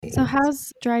So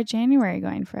how's dry January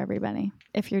going for everybody,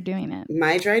 if you're doing it?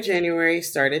 My dry January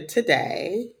started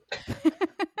today.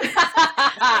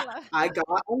 I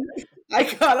got on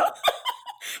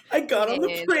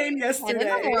the plane 10 yesterday. in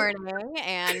the morning,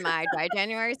 and my dry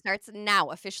January starts now,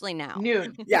 officially now.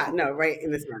 Noon. Yeah, no, right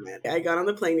in this moment. I got on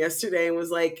the plane yesterday and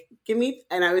was like,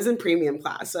 and I was in premium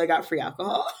class, so I got free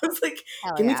alcohol. I was like,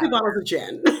 Hell give me yeah. 2 bottles of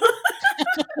gin.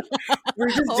 We're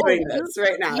just doing this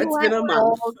right now. It's been a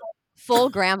month. Full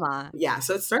grandma. Yeah,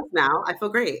 so it starts now. I feel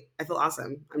great. I feel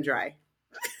awesome. I'm dry.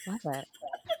 Love it.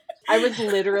 I was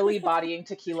literally bodying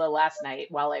tequila last night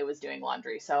while I was doing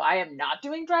laundry. So I am not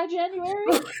doing dry January.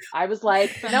 I was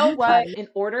like, you know what? In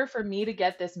order for me to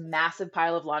get this massive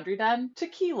pile of laundry done,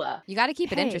 tequila. You got to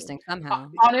keep it interesting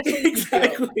somehow. Honestly,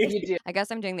 Exactly. you do. I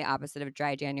guess I'm doing the opposite of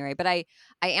dry January, but I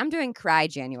am doing cry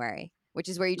January, which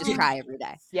is where you just cry every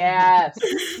day. Yes.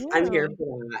 I'm here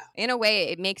for that. In a way,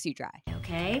 it makes you dry.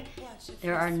 Okay?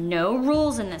 There are no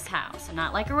rules in this house. I'm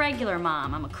not like a regular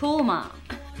mom. I'm a cool mom.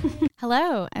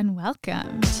 Hello and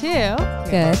welcome to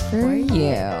Good for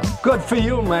you. Good for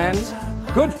you, man.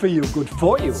 Good for you. Good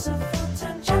for you.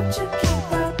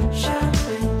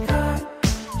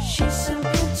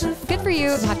 Good for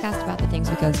you. A podcast about the things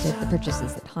we ghosted, the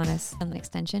purchases that haunt us, and an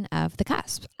extension of the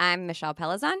cusp. I'm Michelle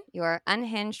Pelizon, your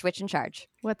unhinged witch in charge.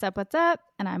 What's Up, What's Up?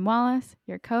 And I'm Wallace,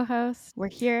 your co-host. We're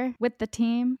here with the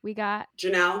team. We got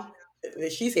Janelle,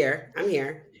 she's here. I'm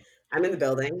here. I'm in the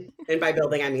building. And by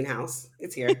building, I mean house.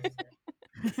 It's here.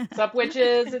 What's up,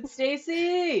 witches? It's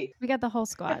Stacy. We got the whole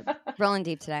squad. Rolling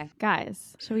deep today.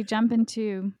 Guys, should we jump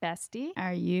into Bestie?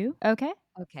 Are you okay?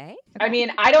 Okay. I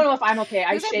mean, I don't know if I'm okay.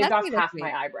 I Who's our shaved off bestie this half week?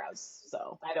 my eyebrows,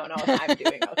 so I don't know if I'm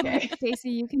doing okay.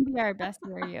 Stacey, you can be our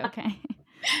bestie. Are you okay?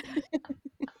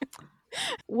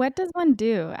 What does one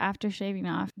do after shaving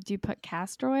off? Do you put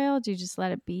castor oil? Do you just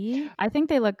let it be? I think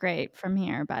they look great from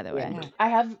here, by the way. Yeah. I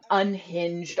have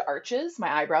unhinged arches.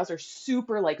 My eyebrows are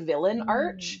super like villain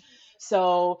arch.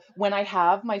 So when I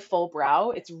have my full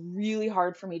brow, it's really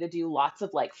hard for me to do lots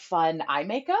of like fun eye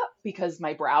makeup because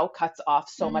my brow cuts off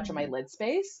so much of my lid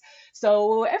space.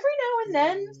 So every now and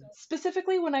then,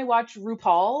 specifically when I watch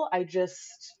RuPaul, I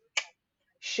just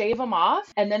shave them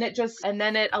off, and then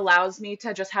it allows me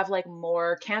to just have like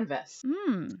more canvas.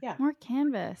 Yeah. More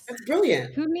canvas. That's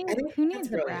brilliant. Who needs that's a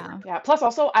brilliant. brow? Yeah. Plus,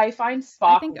 also, I find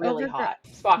Spock think really overgrow- hot.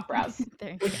 Spock brows.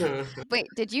 There you go. Wait,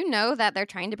 did you know that they're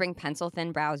trying to bring pencil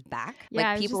thin brows back?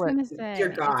 Yeah, I was people just are. gonna say. Dear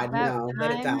it's God, about no,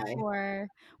 let it time die.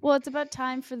 It's about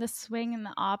time for the swing in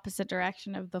the opposite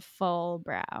direction of the full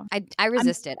brow. I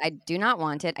resist it. I do not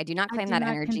want it. I do not I claim do that not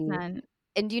energy. consent.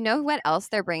 And do you know what else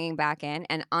they're bringing back in?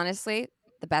 And honestly,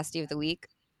 the bestie of the week,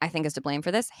 I think, is to blame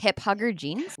for this. Hip hugger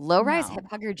jeans. Low-rise No. hip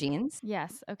hugger jeans.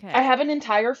 Yes, okay. I have an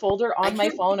entire folder on my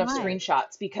can't phone of why.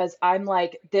 screenshots because I'm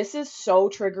like, this is so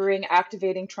triggering,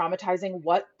 activating, traumatizing.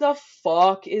 What the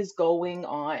fuck is going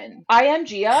on? I Am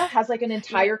Gia has like an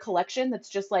entire collection that's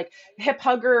just like hip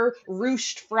hugger,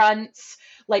 ruched fronts,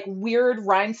 like weird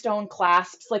rhinestone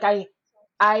clasps. Like I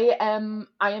am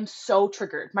so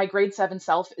triggered. My grade 7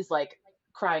 self is like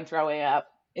crying, throwing up.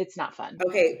 It's not fun.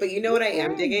 Okay, but you know what I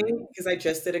am digging? Because I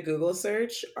just did a Google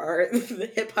search, are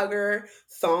the hip hugger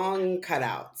thong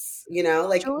cutouts. You know,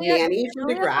 like Nanny from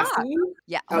Julia Degrassi. Fox.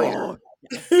 Yeah. Oh,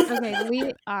 yeah. Okay,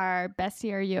 we are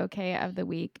Bestie Are You Okay of the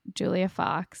week, Julia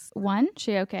Fox. 1,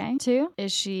 she okay? 2,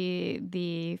 is she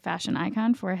the fashion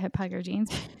icon for hip hugger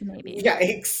jeans? Maybe.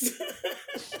 Yikes.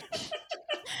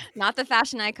 Not the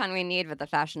fashion icon we need, but the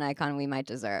fashion icon we might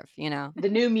deserve, you know? The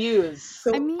new muse.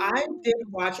 So I mean- I did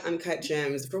watch Uncut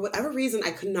Gems. For whatever reason,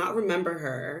 I could not remember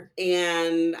her.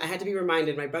 And I had to be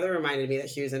reminded. My brother reminded me that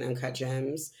she was in Uncut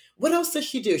Gems. What else does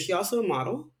she do? Is she also a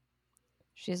model?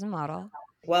 She's a model.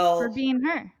 Well, For being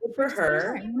her. good for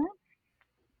her. You know?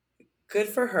 Good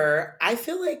for her. I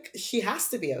feel like she has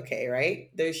to be okay, right?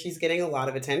 She's getting a lot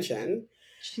of attention.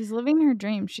 She's living her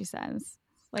dream, she says.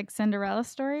 Like Cinderella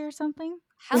story or something?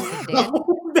 Hell yeah, dude.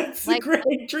 That's Like-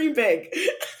 great. Dream big.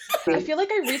 I feel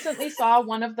like I recently saw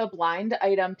one of the blind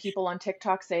item people on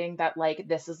TikTok saying that like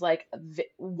this is like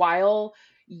while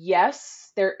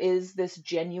yes, there is this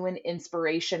genuine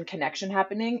inspiration connection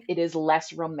happening, it is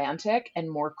less romantic and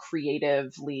more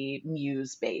creatively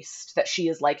muse based. That she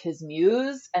is like his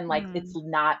muse and like it's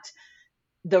not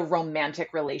the romantic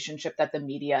relationship that the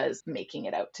media is making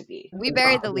it out to be. We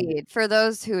buried the lead. For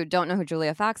those who don't know who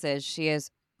Julia Fox is, she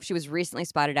was recently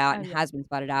spotted out and has been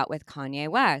spotted out with Kanye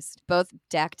West, both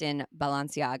decked in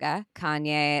Balenciaga.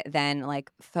 Kanye then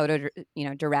like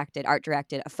art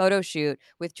directed a photo shoot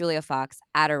with Julia Fox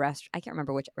at a restaurant. I can't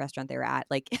remember which restaurant they were at,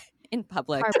 like in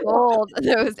public. Pulled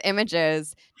those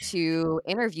images to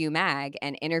interview Mag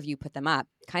and interview put them up,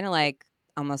 kind of like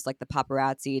almost like the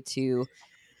paparazzi to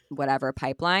whatever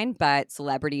pipeline, but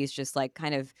celebrities just like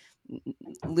kind of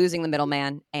losing the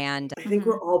middleman. And I think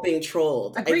we're all being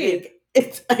trolled. Agreed.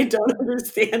 I don't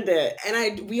understand it.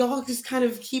 And we all just kind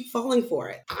of keep falling for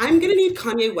it. I'm going to need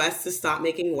Kanye West to stop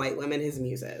making white women his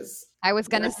muses. I was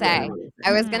going to say,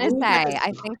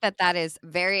 I think that is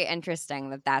very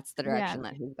interesting that that's the direction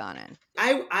that he's gone in.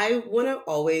 I want to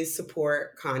always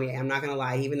support Kanye. I'm not going to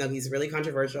lie, even though he's really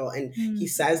controversial and he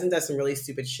says and does some really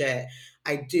stupid shit.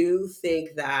 I do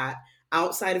think that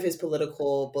outside of his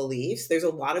political beliefs, there's a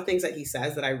lot of things that he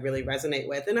says that I really resonate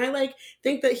with. And I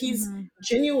think that he's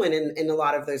genuine in a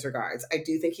lot of those regards. I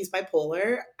do think he's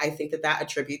bipolar. I think that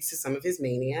attributes to some of his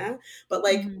mania, but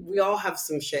we all have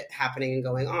some shit happening and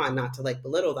going on, not to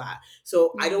belittle that.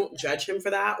 So I don't judge him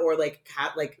for that or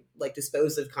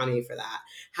dispose of Kanye for that.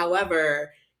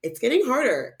 However, it's getting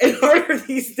harder and harder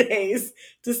these days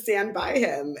to stand by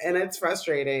him. And it's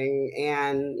frustrating.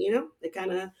 And,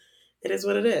 it is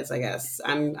what it is, I guess.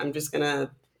 I'm just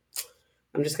gonna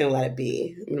let it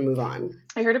be. I'm gonna move on.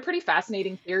 I heard a pretty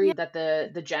fascinating theory that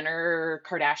the Jenner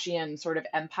Kardashian sort of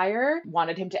empire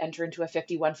wanted him to enter into a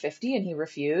 5150 and he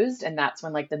refused. And that's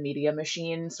when the media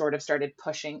machine sort of started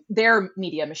pushing their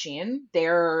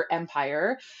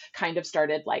empire kind of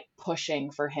started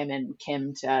pushing for him and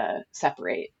Kim to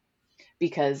separate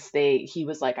because he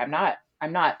was like, I'm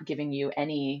not giving you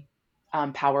any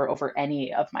power over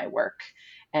any of my work.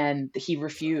 And he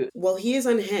refused. Well, he is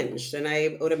unhinged. And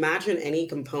I would imagine any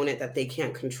component that they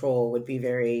can't control would be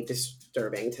very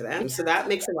disturbing to them. So that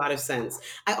makes a lot of sense.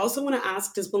 I also want to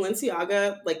ask, does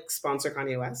Balenciaga sponsor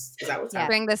Kanye West? Is that what's happening?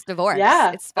 Bring this divorce.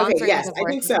 Yeah. It's sponsoring okay, yes, the divorce.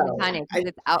 I think so. Kanye, I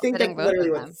it's outfitting both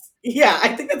of them. Yeah,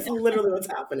 I think that's literally what's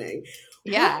happening.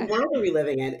 Yeah. What world are we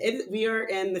living in? We are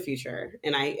in the future,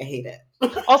 and I hate it.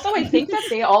 Also, I think that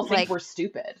they all think we're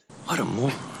stupid. What a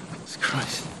moron.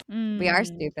 Christ. We are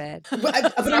stupid.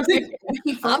 But I'm saying,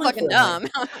 I'm fucking dumb.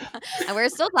 And we're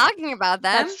still talking about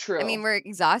them. That's true. I mean, we're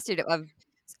exhausted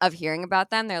of hearing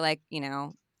about them. They're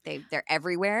they're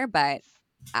everywhere, but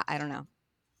I don't know.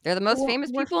 They're the most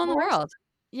famous people in the world.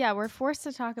 Yeah, we're forced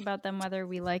to talk about them whether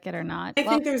we like it or not. I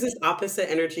think there's this opposite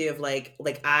energy of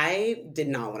I did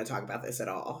not want to talk about this at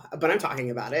all, but I'm talking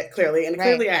about it clearly, and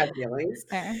clearly I have feelings.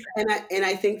 Fair. And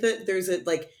I think that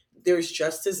there's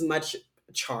just as much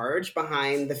charge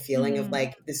behind the feeling of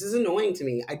this is annoying to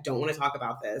me. I don't want to talk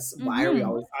about this. Why are we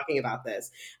always talking about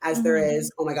this? As there is,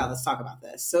 oh my God, let's talk about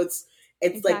this. So it's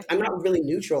exactly. I'm not really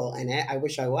neutral in it. I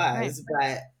wish I was,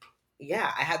 but yeah,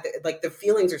 I had the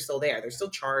feelings are still there. There's still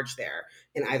charge there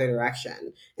in either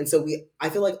direction. And so I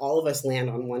feel like all of us land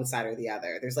on one side or the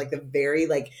other. There's the very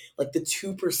the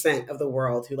 2% of the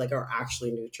world who are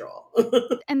actually neutral.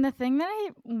 And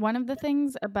one of the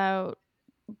things about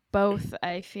both,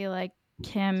 I feel like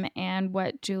Kim and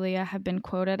what Julia have been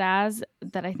quoted as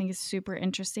that I think is super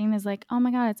interesting is oh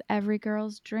my God, it's every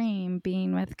girl's dream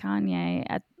being with Kanye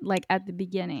at the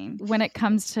beginning when it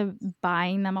comes to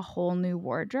buying them a whole new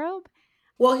wardrobe.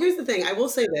 Well, here's the thing. I will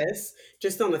say this,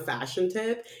 just on the fashion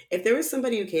tip. If there was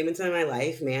somebody who came into my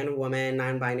life, man, woman,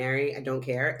 non-binary, I don't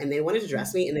care, and they wanted to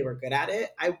dress me and they were good at it,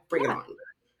 I bring it on.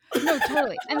 No,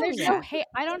 totally. And there's no hate.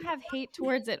 I don't have hate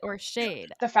towards it or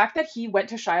shade. The fact that he went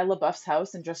to Shia LaBeouf's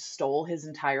house and just stole his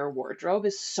entire wardrobe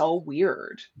is so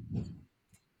weird.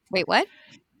 Wait, what?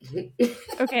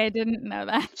 Okay, I didn't know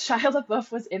that. Shia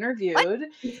LaBeouf was interviewed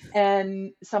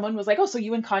and someone was like, oh, so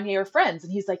you and Kanye are friends?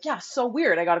 And he's like, yeah, so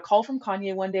weird. I got a call from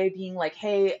Kanye one day being like,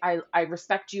 hey, I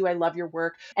respect you. I love your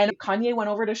work. And Kanye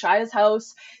went over to Shia's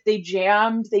house. They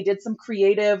jammed. They did some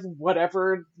creative,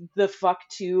 whatever the fuck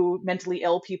two mentally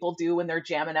ill people do when they're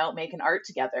jamming out, making art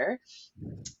together.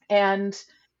 And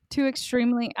two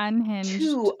extremely unhinged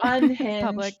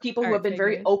public people who have been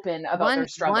very open about their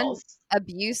struggles.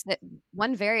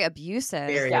 One very abusive.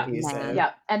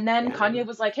 Yeah. And then Kanye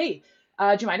was like, hey,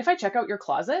 do you mind if I check out your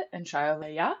closet? And Shia was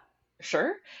like, yeah,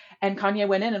 sure. And Kanye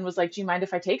went in and was like, do you mind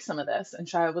if I take some of this? And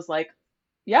Shia was like,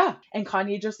 yeah. And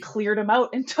Kanye just cleared him out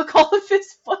and took all of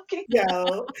his fucking...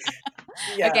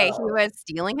 Okay, he was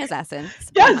stealing his essence,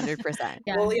 100%.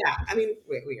 Yeah. Well, yeah. I mean,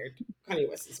 weird. Kanye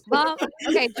West is... Well,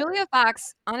 okay, Julia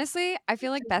Fox, honestly, I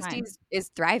feel like Besties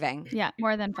is thriving. Yeah,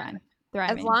 more than fun.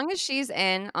 Thriving. As long as she's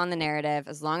in on the narrative,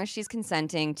 as long as she's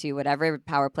consenting to whatever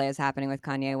power play is happening with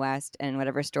Kanye West and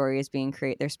whatever story is being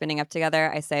they're spinning up together,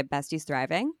 I say Bestie's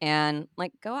thriving and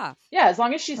go off. Yeah, as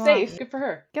long as she's safe, good for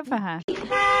her. Good for her.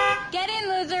 Get in,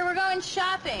 loser. We're going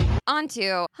shopping. On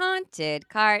to Haunted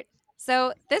Cart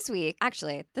So this week,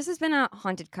 actually, this has been a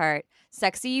haunted cart,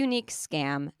 sexy, unique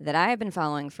scam that I have been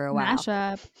following for a while.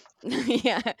 Mashup.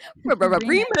 Yeah.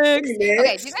 Remix. Okay, do you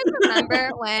guys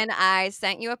remember when I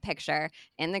sent you a picture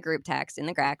in the group text, in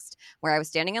the Grext, where I was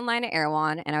standing in line at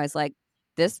Erewhon and I was like,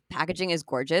 this packaging is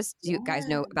gorgeous. Do you guys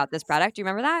know about this product? Do you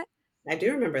remember that? I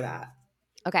do remember that.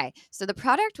 Okay, so the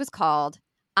product was called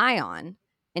Ion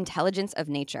Intelligence of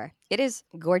Nature. It is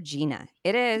Gorgina.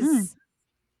 It is,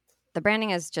 the branding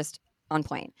is just on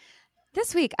point.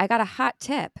 This week, I got a hot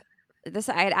tip.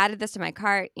 I had added this to my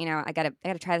cart. You know, I gotta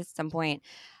try this at some point,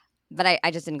 but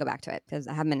I just didn't go back to it because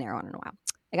I haven't been there in a while.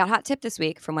 I got a hot tip this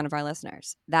week from one of our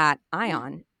listeners that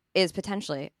Ion is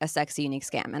potentially a sexy, unique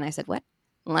scam. And I said, what?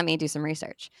 Let me do some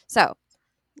research. So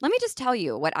let me just tell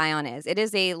you what Ion is. It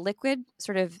is a liquid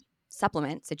sort of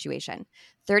supplement situation,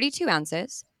 32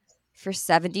 ounces for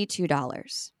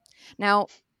 $72. Now,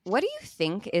 what do you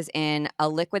think is in a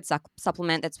liquid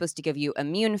supplement that's supposed to give you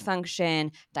immune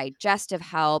function, digestive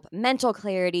help, mental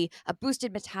clarity, a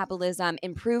boosted metabolism,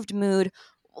 improved mood?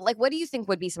 Like, what do you think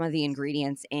would be some of the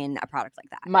ingredients in a product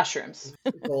like that? Mushrooms.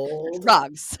 Gold.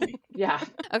 Drugs. Yeah.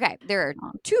 Okay, there are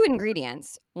two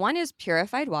ingredients. One is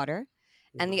purified water,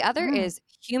 and the other is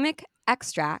humic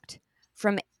extract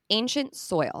from ancient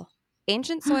soil.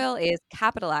 Ancient soil is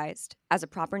capitalized as a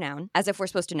proper noun, as if we're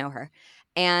supposed to know her.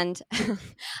 And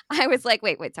I was like,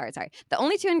 wait, sorry. The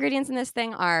only two ingredients in this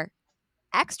thing are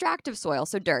extract of soil,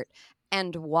 so dirt,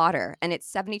 and water, and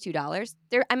it's $72.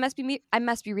 I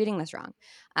must be reading this wrong.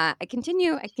 I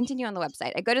continue on the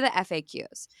website. I go to the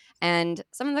FAQs, and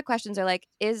some of the questions are like,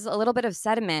 is a little bit of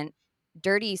sediment,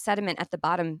 dirty sediment at the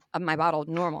bottom of my bottle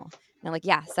normal? And they're like,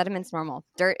 yeah, sediment's normal.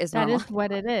 Dirt is normal. That is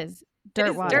what it is.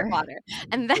 Dirt water.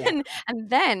 And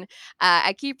then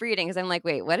I keep reading because I'm like,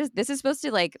 wait, what is this? Is supposed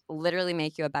to like literally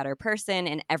make you a better person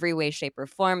in every way, shape, or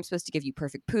form. It's supposed to give you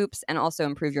perfect poops and also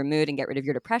improve your mood and get rid of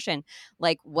your depression.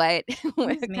 Like what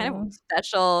kind of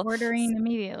special ordering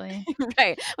immediately?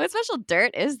 Right. What special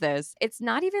dirt is this? It's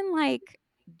not even like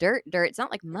dirt. It's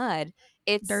not like mud.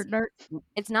 It's dirt.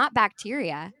 It's not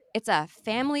bacteria. It's a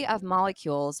family of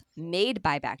molecules made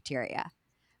by bacteria,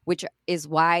 which is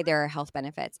why there are health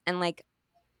benefits. And like,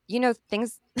 you know,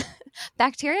 things,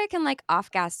 bacteria can like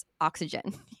off gas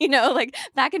oxygen, you know, like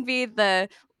that could be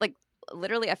like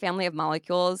literally a family of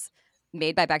molecules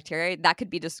made by bacteria that could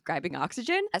be describing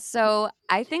oxygen. So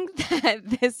I think that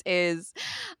this is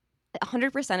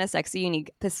 100% a sexy,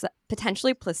 unique,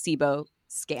 potentially placebo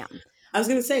scam. I was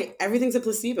gonna say everything's a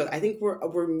placebo. I think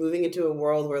we're moving into a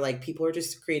world where like people are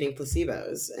just creating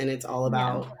placebos, and it's all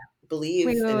about belief.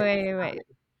 Wait.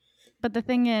 But the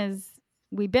thing is,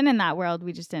 we've been in that world.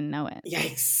 We just didn't know it.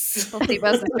 Yikes!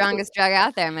 Placebo's the strongest drug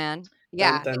out there, man.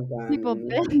 Yeah, dun, dun, dun. People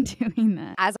been doing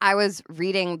that. As I was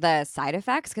reading the side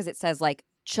effects, because it says like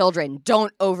children,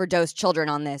 don't overdose children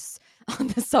on this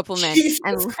supplement. Jesus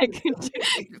and like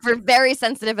for very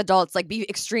sensitive adults, like be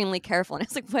extremely careful. And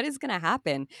it's like, what is going to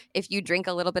happen if you drink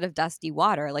a little bit of dusty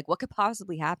water? Like what could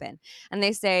possibly happen? And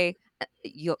they say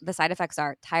the side effects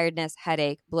are tiredness,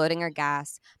 headache, bloating or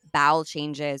gas, bowel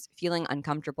changes, feeling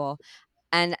uncomfortable.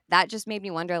 And that just made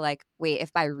me wonder, like, wait,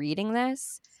 if by reading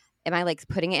this, am I like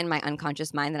putting it in my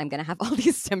unconscious mind that I'm going to have all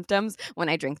these symptoms when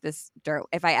I drink this dirt?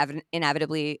 If I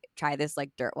inevitably try this like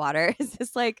dirt water,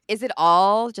 is it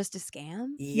all just a scam?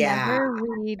 Yeah.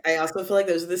 I also feel like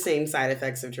those are the same side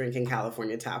effects of drinking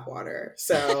California tap water.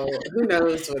 So who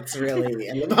knows what's really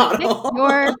in the bottle? Pick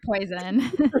your poison.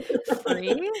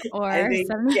 Free or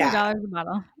 $72 a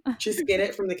bottle. Just get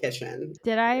it from the kitchen.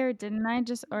 Did I or didn't I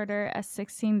just order a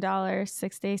 $16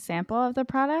 6-day sample of the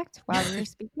product while we were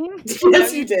speaking?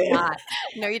 Yes, you did.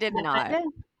 No, you did not.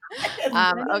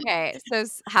 Okay, so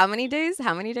how many days?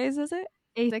 How many days is it?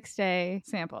 A 6-day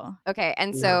sample. Okay,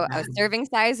 and so a serving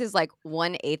size is like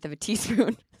 1/8 of a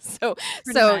teaspoon. So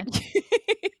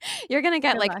you're gonna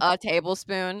get like a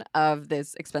tablespoon of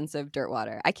this expensive dirt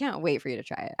water. I can't wait for you to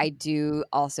try it. I do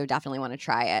also definitely want to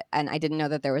try it, and I didn't know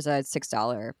that there was a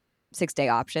 $6 6-day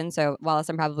option. So Wallace,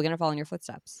 I'm probably going to follow in your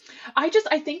footsteps. I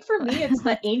think for me, it's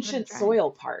the ancient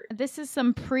soil part. This is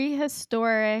some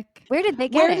prehistoric. Where did they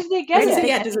get it?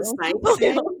 Yeah, does it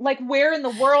say? Like where in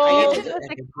the world?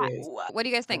 What do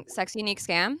you guys think? Sex unique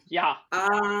scam? Yeah.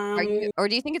 Or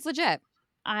do you think it's legit?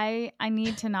 I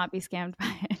need to not be scammed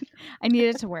by it. I need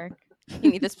it to work.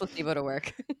 You need this placebo to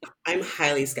work. I'm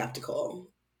highly skeptical.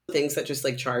 Things that just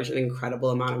like charge an incredible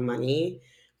amount of money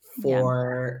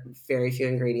for very few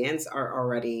ingredients are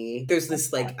already, there's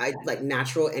this like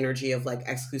natural energy of like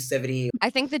exclusivity. I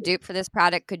think the dupe for this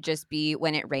product could just be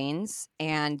when it rains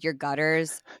and your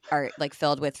gutters are like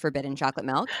filled with forbidden chocolate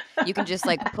milk. You can just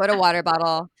like put a water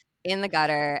bottle in the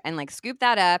gutter and like scoop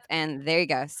that up, and there you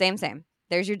go. Same.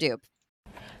 There's your dupe.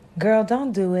 Girl,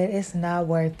 don't do it. It's not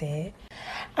worth it.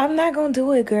 I'm not gonna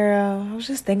do it, girl. I was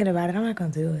just thinking about it. I'm not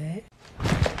gonna do it.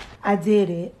 I did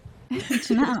it.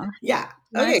 Janelle, Yeah.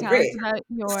 you Okay, tell great. us about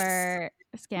your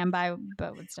scam buy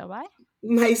but would still buy?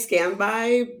 My scam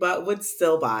buy but would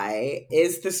still buy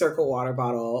is the Circle water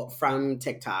bottle from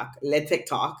TikTok, Le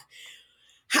TikTok.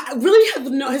 Really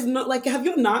have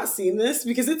you not seen this?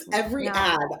 Because it's every No.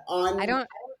 ad on. I don't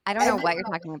know what you're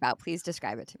talking about. Please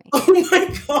describe it to me. Oh my I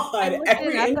god! looked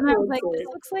Every it up and I was like, this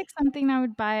influencer. looks like something I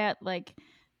would buy at like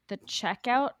the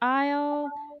checkout aisle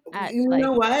at You like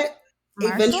know what?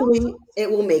 Marshalls. Eventually,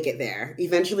 it will make it there.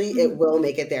 Eventually, it will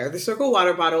make it there. The Circle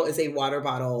water bottle is a water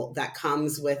bottle that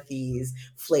comes with these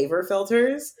flavor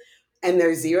filters, and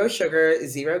they're zero sugar,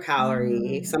 zero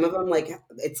calorie. Some of them, like,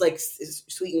 it's like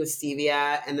sweetened with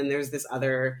stevia, and then there's this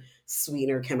other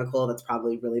sweetener chemical that's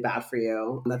probably really bad for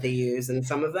you that they use in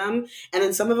some of them. And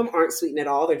then some of them aren't sweetened at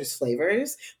all; they're just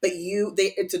flavors. But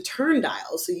it's a turn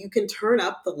dial, so you can turn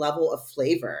up the level of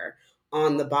flavor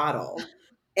on the bottle.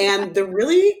 And the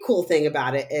really cool thing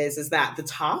about it is that the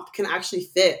top can actually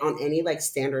fit on any like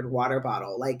standard water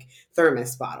bottle, like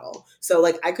thermos bottle. So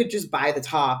like I could just buy the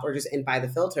top or just and buy the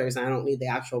filters. And I don't need the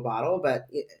actual bottle, but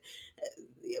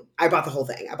I bought the whole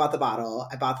thing. I bought the bottle.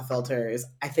 I bought the filters.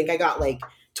 I think I got like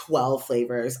 12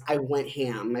 flavors. I went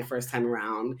ham my first time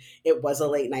around. It was a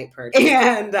late night purchase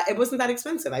and it wasn't that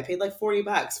expensive. I paid like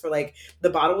 $40 for like the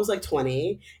bottle was like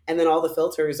 20 and then all the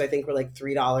filters I think were like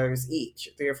 $3 each,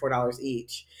 $3 or $4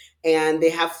 each. And they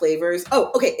have flavors.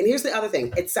 Oh, okay. And here's the other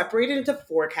thing. It's separated into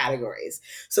 4 categories.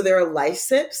 So there are life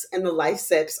sips, and the life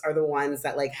sips are the ones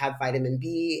that like have vitamin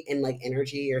B and like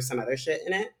energy or some other shit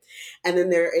in it. And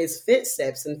then there is fit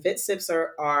sips, and fit sips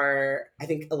are I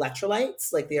think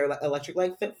electrolytes, like they are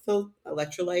electrolytes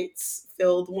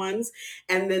filled ones.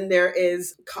 And then there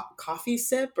is coffee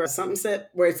sip or something sip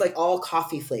where it's like all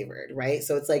coffee flavored, right?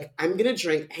 So it's like I'm gonna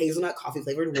drink hazelnut coffee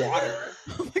flavored water.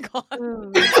 Oh my god.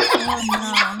 Ooh, oh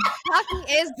no.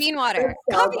 Coffee is bean water.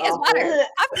 Coffee is water.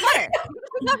 Coffee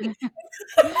water.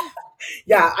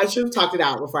 Yeah, I should have talked it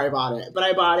out before I bought it, but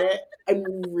I bought it. I'm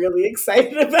really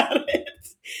excited about it.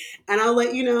 And I'll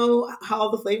let you know how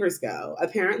all the flavors go.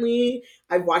 Apparently,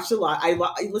 I've watched a lot.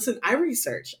 Listen, I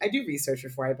research. I do research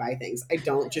before I buy things. I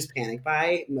don't just panic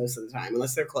buy most of the time,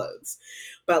 unless they're clothes.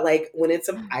 But like when it's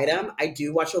an item, I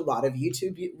do watch a lot of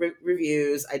YouTube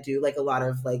reviews. I do like a lot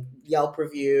of like Yelp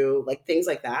review, like things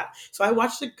like that. So I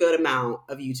watched a good amount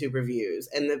of YouTube reviews,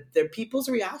 and the people's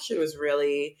reaction was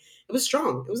really, it was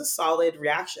strong. It was a solid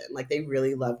reaction. Like they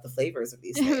really loved the flavors of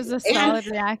these things. It was a solid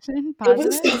reaction. It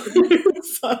Positive.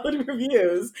 was solid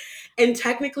reviews. And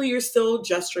technically, you're still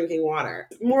just drinking water.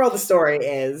 Moral of the story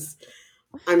is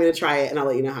I'm going to try it and I'll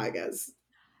let you know how it goes.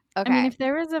 Okay. I mean, if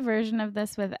there was a version of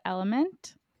this with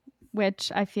Element,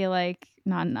 which I feel like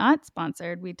not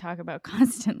sponsored, we talk about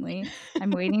constantly.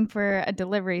 I'm waiting for a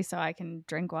delivery so I can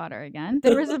drink water again. If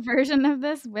there was a version of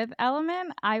this with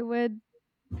Element,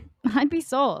 I'd be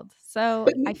sold. So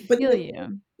I feel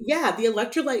you. Yeah, the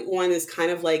electrolyte one is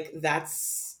kind of like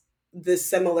that's the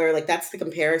similar, like that's the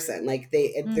comparison. Like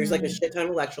there's like a shit ton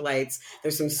of electrolytes.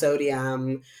 There's some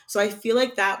sodium, so I feel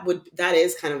like that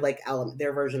is kind of like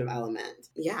their version of Element.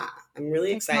 Yeah, I'm really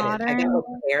Like excited. modern. I got a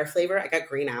pear flavor. I got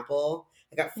green apple.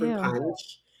 I got fruit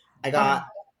punch. I got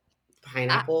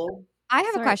pineapple. I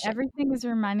have a question. Everything is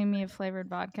reminding me of flavored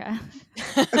vodka.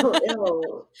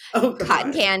 Oh,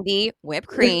 cotton candy, whipped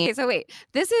cream. Okay, so wait,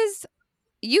 this is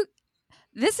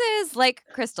like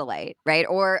Crystal Light, right?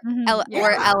 Or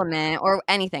or Element or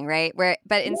anything, right?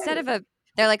 But instead of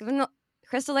they're like, no,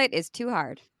 Crystal Light is too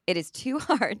hard. It is too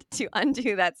hard to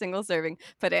undo that single serving,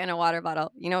 put it in a water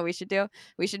bottle. You know what we should do?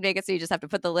 We should make it so you just have to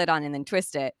put the lid on and then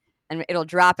twist it, and it'll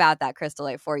drop out that Crystal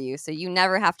Light for you, so you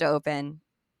never have to open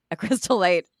a Crystal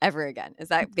Light ever again. Is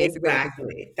that basically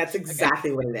exactly? That's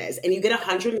exactly what it is. And you get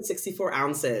 164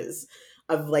 ounces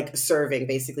of like serving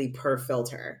basically per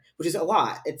filter, which is a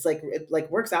lot. It's like it like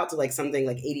works out to like something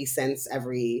like 80 cents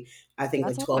every, I think,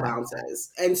 like 12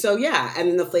 ounces. And so yeah, and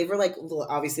then the flavor like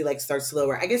obviously like starts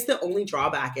slower. I guess the only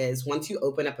drawback is once you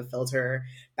open up a filter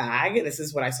bag, this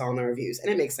is what I saw in the reviews, and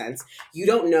it makes sense. You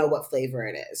don't know what flavor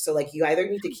it is. So like you either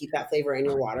need to keep that flavor in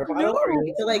your water bottle or you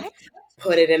need to like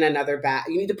put it in another bag.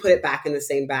 You need to put it back in the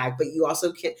same bag, but you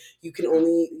also you can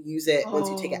only use it once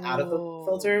you take it out of the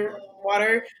filter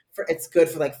water. It's good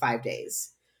for like 5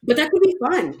 days. But that could be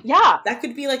fun. Yeah. That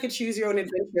could be like a choose your own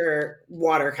adventure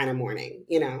water kind of morning,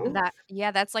 you know?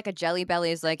 That's like a Jelly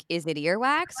Belly's like, is it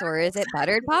earwax or is it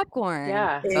buttered popcorn?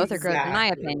 Yeah. Both are gross in my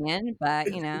opinion,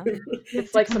 but you know.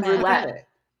 It's like some roulette.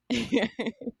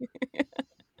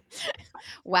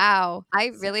 Wow.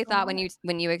 I really thought when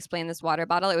you explained this water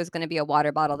bottle, it was going to be a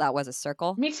water bottle that was a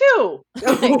circle. Me too.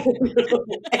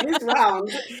 It is round.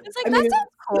 It's like, that sounds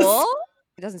cool.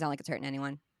 It doesn't sound like it's hurting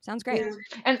anyone. Sounds great.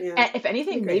 Yeah. And Yeah. if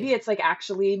anything, maybe it's like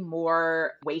actually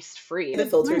more waste free. The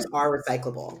filters are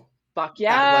recyclable. Fuck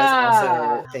yeah. That was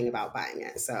also a thing about buying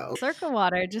it. So Circle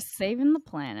water, just saving the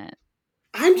planet.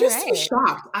 I'm just so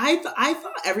shocked. I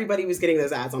thought everybody was getting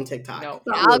those ads on TikTok. No.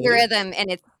 The algorithm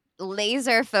and its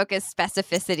laser focused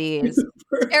specificity is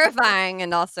terrifying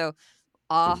and also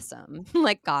awesome.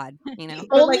 Like, God, you know.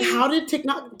 But like, how did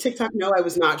TikTok know I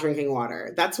was not drinking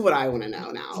water? That's what I want to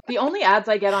know now. The only ads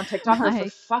I get on TikTok are for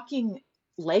fucking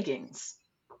leggings.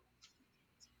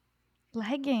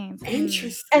 Leggings.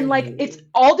 Interesting. And like, it's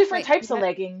all different types of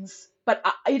leggings, but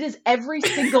it is every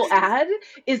single ad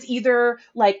is either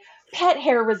like pet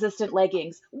hair resistant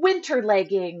leggings, winter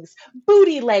leggings,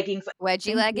 booty leggings,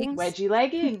 wedgie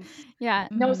leggings. Yeah.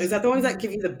 No, is that the ones that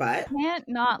give you the butt? You can't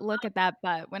not look at that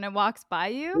butt when it walks by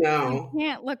you. No, you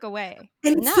can't look away.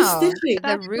 And it's the stitching.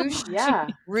 The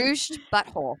ruched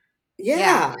butthole.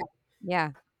 Yeah.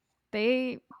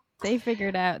 They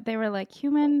figured out. They were like,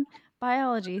 human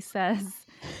biology says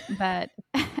that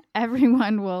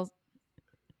everyone will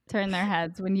turn their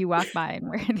heads when you walk by and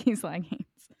wear these leggings.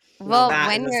 Well,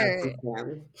 when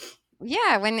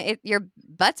your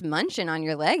butt's munching on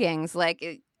your leggings,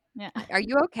 like, are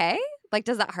you okay? Like,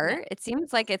 does that hurt? It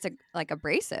seems like it's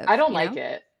abrasive. I don't like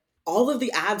it. All of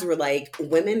the ads were like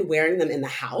women wearing them in the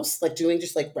house, like doing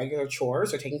just like regular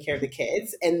chores or taking care of the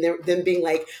kids, and them being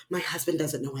like, "My husband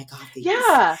doesn't know I got these."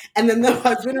 Yeah. And then the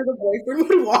husband or the boyfriend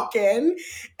would walk in,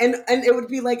 and it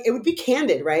would be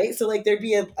candid, right? So like there'd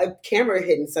be a camera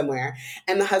hidden somewhere,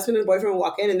 and the husband and boyfriend would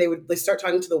walk in, and they would start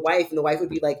talking to the wife, and the wife would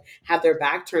be like have their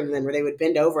back turned to them, or they would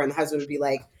bend over, and the husband would be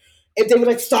like, if they would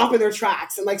like stop in their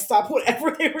tracks and like stop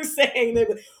whatever they were saying, they'd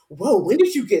be like, "Whoa, when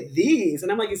did you get these?" And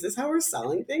I'm like, "Is this how we're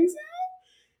selling things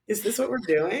now? Is this what we're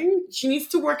doing? She needs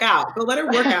to work out. Go let her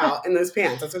work out in those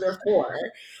pants. That's what they're for."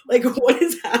 Like, what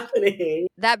is happening?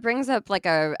 That brings up like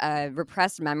a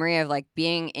repressed memory of like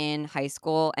being in high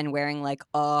school and wearing like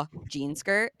a jean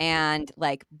skirt and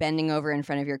like bending over in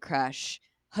front of your crush,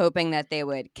 hoping that they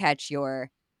would catch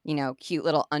your, cute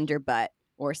little underbutt.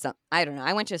 Or something. I don't know.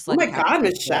 I went to a Oh my God,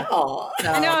 Michelle.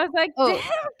 So, I know. I was like, damn,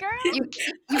 girl. You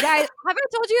guys, have I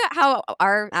told you how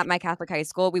at my Catholic high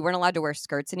school, we weren't allowed to wear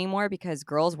skirts anymore because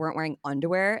girls weren't wearing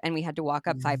underwear and we had to walk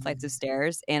up 5 flights of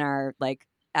stairs in our,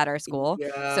 at our school. Yo.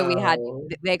 So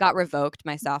they got revoked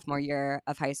my sophomore year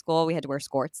of high school. We had to wear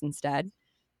skirts instead,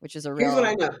 which is a real. Here's what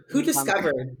I know. Who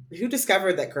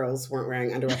discovered that girls weren't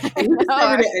wearing underwear? And who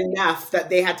discovered it enough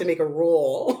that they had to make a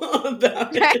rule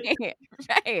about it?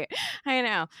 Right. I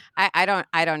know. I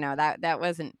don't know. That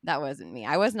wasn't me.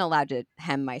 I wasn't allowed to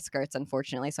hem my skirts,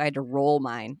 unfortunately, so I had to roll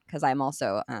mine because I'm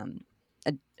also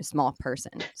a small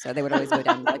person. So they would always go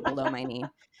down like below my knee,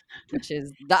 which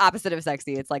is the opposite of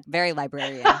sexy. It's like very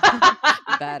librarian.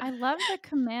 But I love the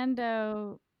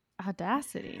commando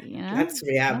audacity, That's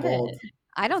bold.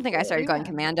 I don't think I started going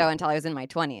commando until I was in my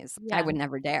 20s. Yeah. I would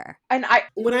never dare. And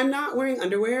when I'm not wearing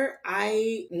underwear,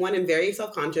 I am very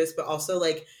self-conscious, but also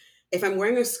like if I'm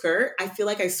wearing a skirt, I feel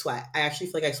like I sweat. I actually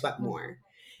feel like I sweat more.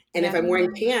 And if I'm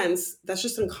wearing pants, that's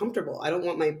just uncomfortable. I don't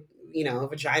want my,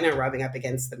 vagina rubbing up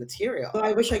against the material.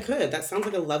 I wish I could. That sounds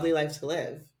like a lovely life to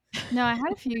live. No, I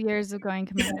had a few years of going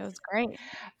commando. It was great.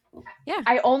 Yeah.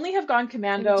 I only have gone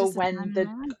commando when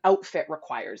the outfit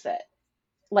requires it.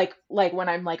 Like when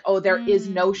I'm like, oh, there is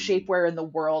no shapewear in the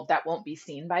world that won't be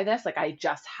seen by this. Like I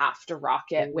just have to rock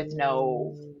it with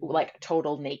no like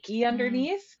total naked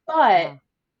underneath. But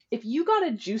if you got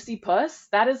a juicy puss,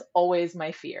 that is always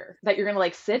my fear. That you're gonna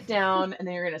like sit down and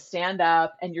then you're gonna stand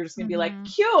up and you're just gonna be like,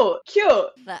 cute.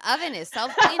 The oven is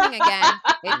self-cleaning again.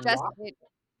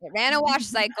 It ran a wash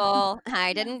cycle.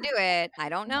 I didn't do it. I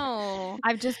don't know.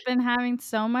 I've just been having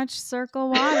so much circle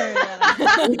water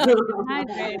that I'm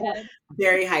hydrated.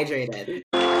 Very hydrated.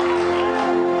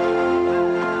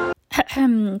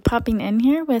 Popping in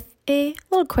here with a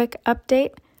little quick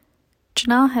update.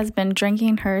 Janelle has been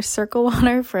drinking her circle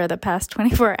water for the past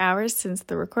 24 hours since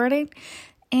the recording,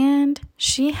 and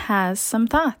she has some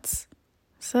thoughts.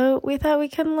 So we thought we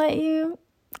couldn't let you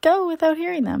go without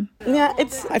hearing them. Yeah,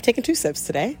 I've taken 2 sips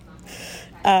today.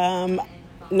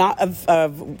 Not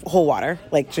of whole water,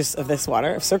 like just of this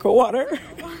water, of circle water.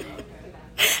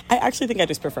 I actually think I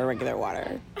just prefer regular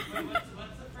water.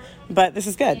 But this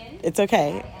is good. It's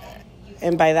okay.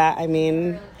 And by that, I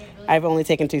mean, I've only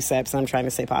taken 2 sips and I'm trying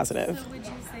to stay positive. So would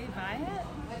you say buy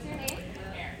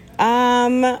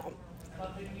it?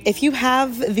 If you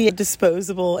have the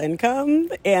disposable income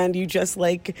and you just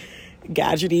like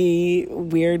gadgety,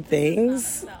 weird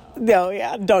things. No,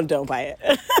 yeah, don't buy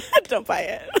it. Don't buy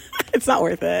it. It's not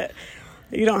worth it.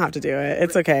 You don't have to do it.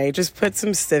 It's okay. Just put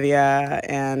some stevia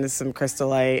and some Crystal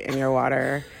Light in your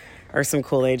water or some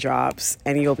Kool-Aid drops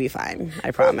and you'll be fine.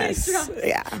 I promise.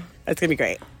 Yeah, it's going to be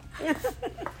great.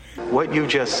 What you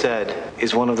just said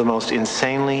is one of the most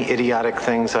insanely idiotic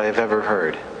things I have ever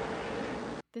heard.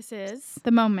 This is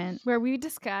the moment where we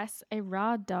discuss a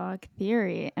raw dog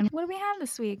theory. And what do we have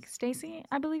this week? Stacey,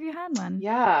 I believe you had one.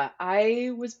 Yeah,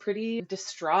 I was pretty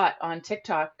distraught on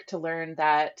TikTok to learn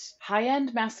that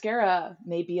high-end mascara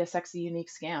may be a sexy, unique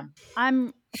scam.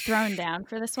 I'm thrown down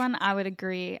for this one. I would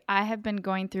agree. I have been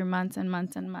going through months and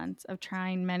months and months of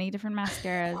trying many different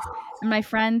mascaras. And my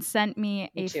friend sent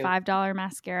me a $5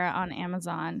 mascara on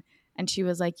Amazon. And she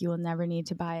was like, you will never need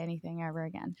to buy anything ever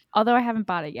again. Although I haven't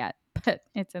bought it yet, but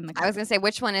it's in the cupboard. I was going to say,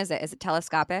 which one is it? Is it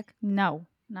telescopic? No,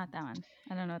 not that one.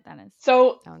 I don't know what that is.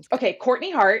 So, okay,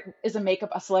 Courtney Hart is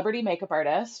a celebrity makeup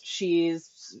artist.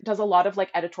 Does a lot of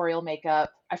like editorial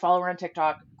makeup. I follow her on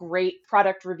TikTok. Great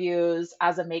product reviews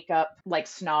as a makeup like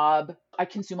snob. I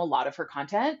consume a lot of her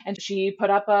content. And she put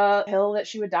up a hill that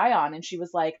she would die on. And she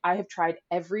was like, I have tried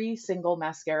every single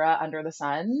mascara under the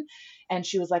sun. And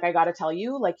she was like, I got to tell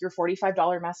you, like your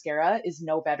 $45 mascara is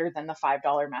no better than the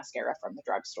 $5 mascara from the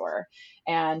drugstore.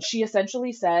 And she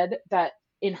essentially said that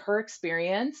in her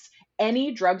experience,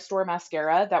 any drugstore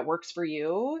mascara that works for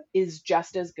you is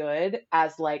just as good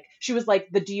as she was like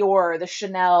the Dior, the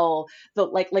Chanel, the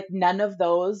like none of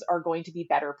those are going to be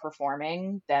better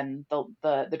performing than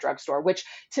the drugstore, which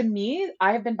to me,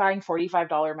 I have been buying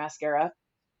 $45 mascara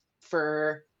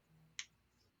for,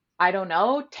 I don't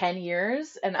know, 10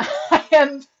 years and I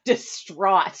am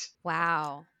distraught.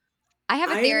 Wow. I have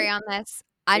a theory on this.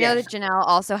 I know that Janelle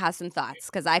also has some thoughts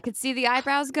because I could see the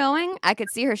eyebrows going. I could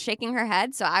see her shaking her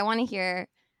head. So I want to hear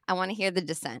the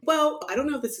dissent. Well, I don't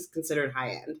know if this is considered high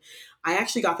end. I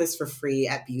actually got this for free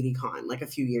at BeautyCon like a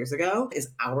few years ago. Is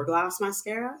Hourglass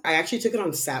mascara. I actually took it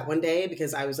on set one day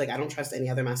because I was like, I don't trust any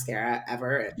other mascara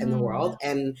ever in the world,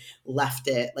 and left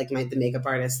it. Like the makeup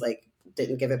artist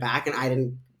didn't give it back, and I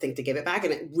didn't think to give it back,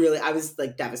 and I was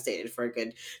like devastated for a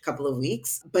good couple of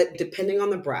weeks. But depending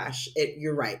on the brush,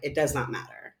 you're right, it does not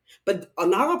matter. But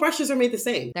not all brushes are made the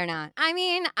same. They're not. I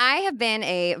mean, I have been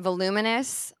a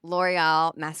voluminous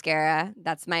L'Oreal mascara.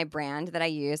 That's my brand that I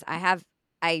use. I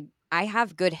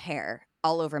have good hair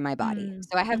all over my body.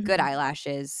 So I have good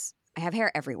eyelashes. I have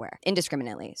hair everywhere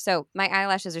indiscriminately. So my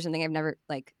eyelashes are something I've never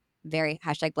very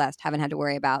 #blessed, haven't had to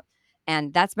worry about.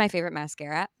 And that's my favorite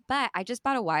mascara. But I just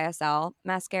bought a YSL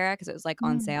mascara because it was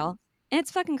on sale. And it's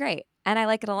fucking great. And I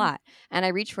like it a lot. And I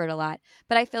reach for it a lot.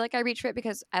 But I feel like I reach for it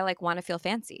because I want to feel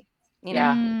fancy. You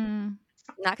know?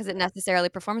 Not because it necessarily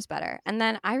performs better. And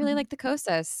then I really like the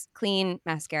Kosas clean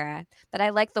mascara. But I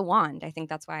like the wand. I think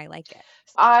that's why I like it.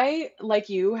 I, like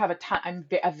you, I'm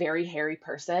a very hairy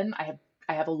person. I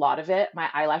have a lot of it. My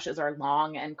eyelashes are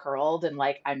long and curled, and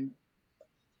I'm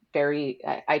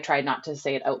I try not to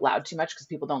say it out loud too much because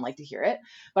people don't like to hear it,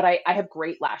 but I have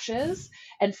great lashes.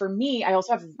 And for me, I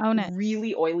also have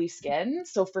really oily skin.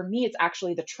 So for me, it's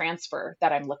actually the transfer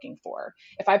that I'm looking for.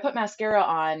 If I put mascara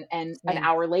on and an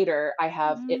hour later, I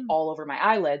have it all over my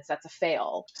eyelids, that's a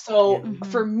fail. So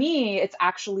for me, it's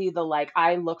actually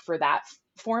I look for that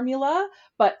formula,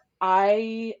 but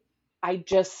it's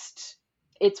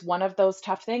one of those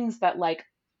tough things that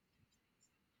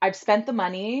I've spent the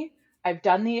money. I've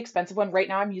done the expensive one. Right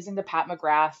now I'm using the Pat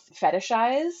McGrath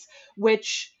Fetishize,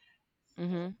 which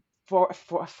for a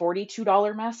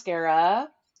 $42 mascara,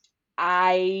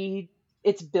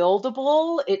 it's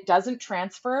buildable. It doesn't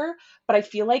transfer, but I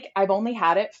feel like I've only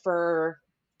had it for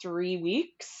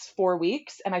 4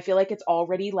 weeks, and I feel like it's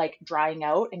already drying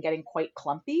out and getting quite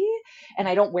clumpy, and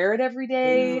I don't wear it every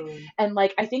day. And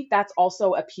I think that's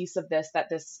also a piece of this that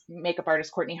this makeup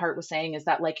artist Courtney Hart was saying, is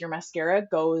that your mascara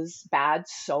goes bad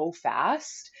so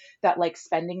fast that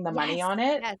spending the money on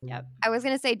it. Yep. I was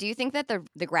gonna say, do you think that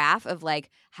the graph of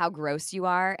how gross you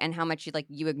are and how much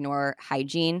you ignore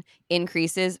hygiene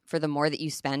increases for the more that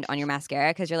you spend on your mascara?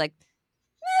 Because you're like,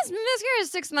 this mascara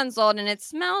is 6 months old and it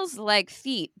smells like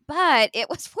feet, but it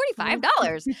was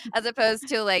 $45 as opposed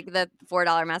to the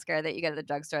 $4 mascara that you get at the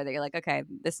drugstore that you're like, okay,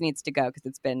 this needs to go because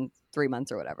it's been 3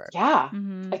 months or whatever. Yeah,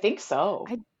 I think so.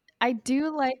 I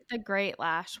do like the Great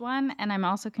Lash one, and I'm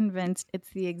also convinced it's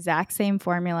the exact same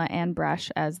formula and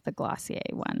brush as the Glossier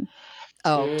one.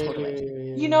 Oh,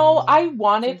 totally. I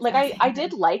wanted I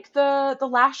did like the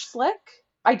Lash Slick.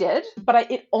 I did, but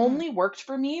it only worked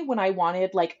for me when I wanted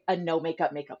a no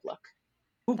makeup look.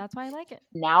 That's why I like it.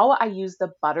 Now I use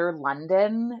the Butter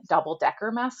London double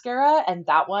decker mascara, and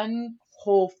that one,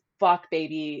 oh fuck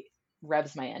baby,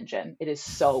 revs my engine. It is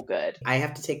so good. I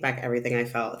have to take back everything I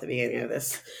felt at the beginning of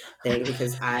this thing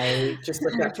because I just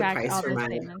looked up the Retract price all for those my.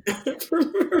 statements.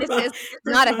 This is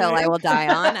not a hill I will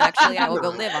die on. Actually, I will go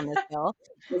live on this hill.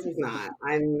 This is not.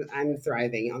 I'm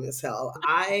thriving on this hill.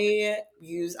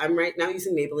 I'm right now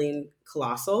using Maybelline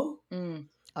Colossal.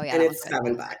 Oh yeah, and that it's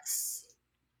one's good. $7.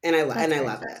 And I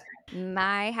love it.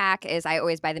 My hack is I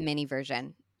always buy the mini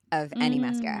version of any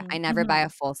mascara. I never buy a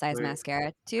full size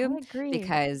mascara tube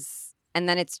and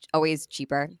then it's always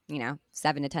cheaper, $7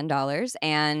 to $10,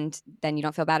 and then you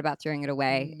don't feel bad about throwing it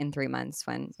away in 3 months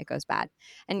when it goes bad.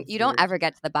 And you don't ever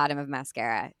get to the bottom of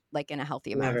mascara like in a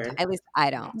healthy amount of time. At least I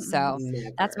don't. So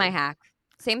that's my hack.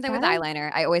 Same thing with eyeliner.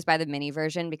 I always buy the mini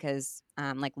version because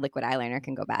like liquid eyeliner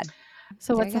can go bad.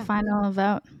 So what's the final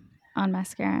vote on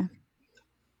mascara?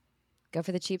 Go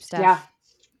for the cheap stuff. Yeah.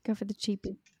 Go for the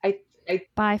cheapie. I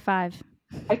buy 5.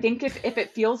 I think if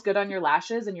it feels good on your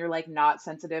lashes and you're like not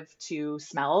sensitive to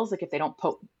smells, like if they don't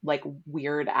put like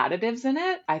weird additives in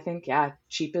it, I think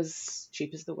cheap is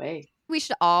the way. We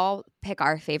should all pick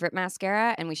our favorite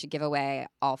mascara and we should give away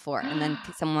all 4, and then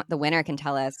the winner can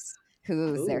tell us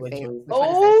who's their favorite.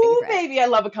 Oh, baby, I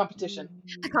love a competition.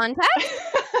 A contest?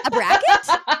 A bracket?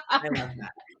 I love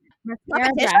that.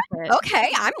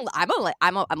 Okay, I'm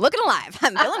looking alive.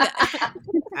 I'm feeling good.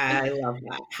 I love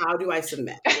that. How do I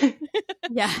submit?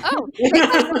 Yeah. Oh,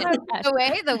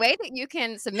 the way that you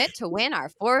can submit to win our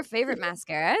 4 favorite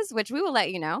mascaras, which we will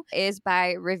let you know, is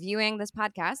by reviewing this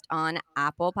podcast on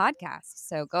Apple Podcasts.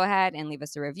 So go ahead and leave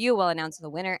us a review. We'll announce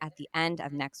the winner at the end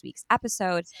of next week's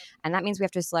episode, and that means we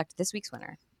have to select this week's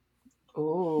winner.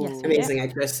 Oh, yes, amazing! I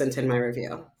just sent in my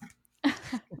review.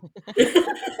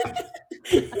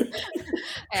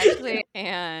 Actually,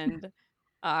 and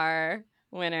our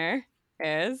winner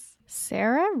is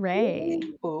Sarah Ray.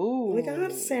 Oh my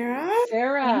God, Sarah!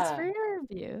 Thanks for your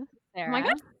review, Sarah. Oh my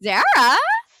God, Sarah!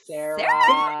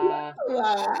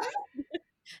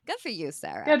 Good for you,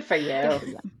 Sarah. Good for you.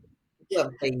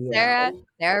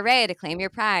 Sarah Ray, to claim your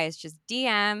prize, just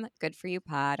DM Good For You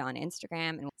Pod on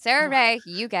Instagram. And Sarah Ray,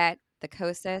 you get the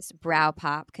Kosas Brow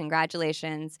Pop.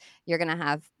 Congratulations. You're going to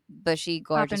have bushy,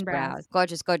 gorgeous brows.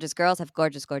 Gorgeous girls have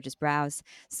gorgeous brows.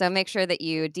 So make sure that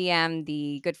you DM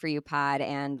the Good For You Pod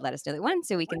and let us know that one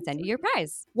so we can send you your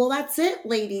prize. Well, that's it,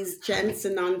 ladies, gents,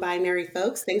 and non-binary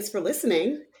folks. Thanks for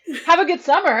listening. Have a good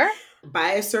summer.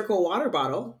 Buy a Circle water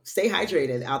bottle. Stay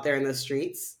hydrated out there in the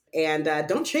streets. And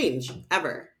don't change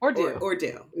ever. Or do.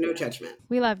 No judgment.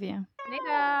 We love you.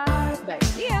 Bye. Bye.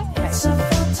 See ya. It's a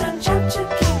full-time job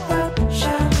to keep